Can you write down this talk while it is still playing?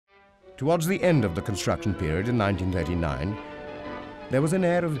Towards the end of the construction period in 1939, there was an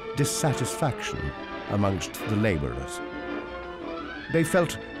air of dissatisfaction amongst the laborers. They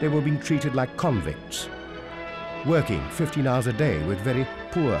felt they were being treated like convicts, working 15 hours a day with very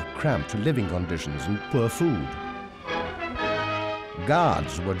poor, cramped living conditions and poor food.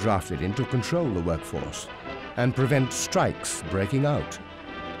 Guards were drafted in to control the workforce and prevent strikes breaking out.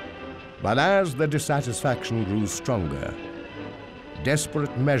 But as the dissatisfaction grew stronger,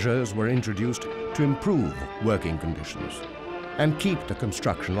 desperate measures were introduced to improve working conditions and keep the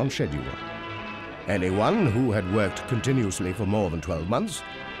construction on schedule. Anyone who had worked continuously for more than 12 months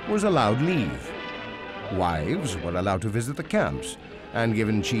was allowed leave. Wives were allowed to visit the camps and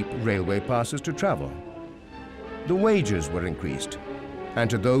given cheap railway passes to travel. The wages were increased, and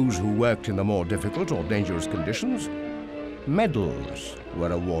to those who worked in the more difficult or dangerous conditions, medals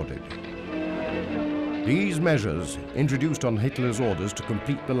were awarded. These measures, introduced on Hitler's orders to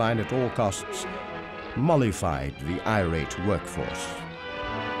complete the line at all costs, mollified the irate workforce.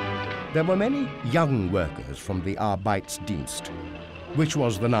 There were many young workers from the Arbeitsdienst, which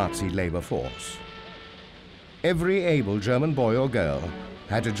was the Nazi labor force. Every able German boy or girl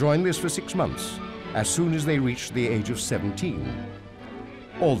had to join this for 6 months, as soon as they reached the age of 17,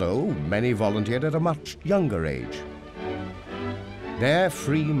 although many volunteered at a much younger age. Their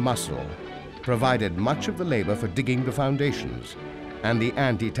free muscle provided much of the labor for digging the foundations and the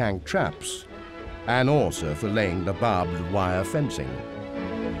anti-tank traps, and also for laying the barbed wire fencing.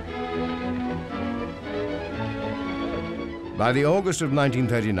 By the August of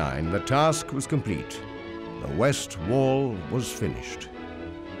 1939, the task was complete. The West Wall was finished.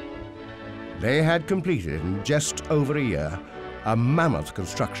 They had completed in just over a year a mammoth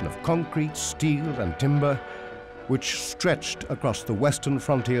construction of concrete, steel, and timber, which stretched across the western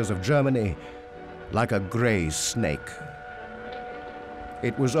frontiers of Germany like a gray snake.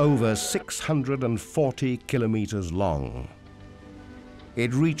 It was over 640 kilometers long.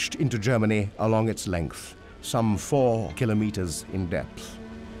 It reached into Germany along its length, some 4 kilometers in depth.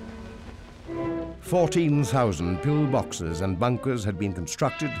 14,000 pillboxes and bunkers had been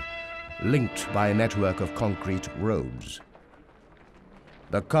constructed, linked by a network of concrete roads.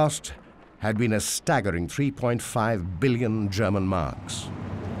 The cost had been a staggering 3.5 billion German marks.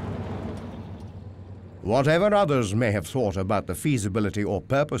 Whatever others may have thought about the feasibility or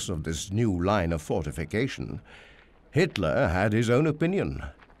purpose of this new line of fortification, Hitler had his own opinion,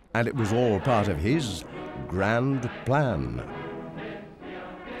 and it was all part of his grand plan.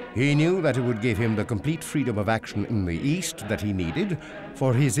 He knew that it would give him the complete freedom of action in the east that he needed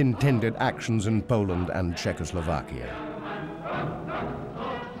for his intended actions in Poland and Czechoslovakia.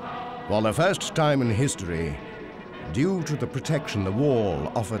 For the first time in history, due to the protection the wall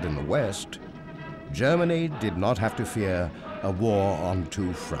offered in the west, Germany did not have to fear a war on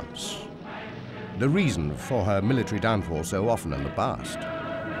 2 fronts. The reason for her military downfall so often in the past.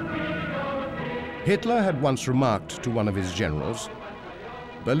 Hitler had once remarked to one of his generals,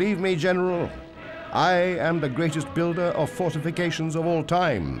 "Believe me, General, I am the greatest builder of fortifications of all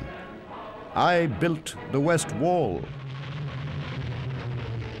time. I built the West Wall."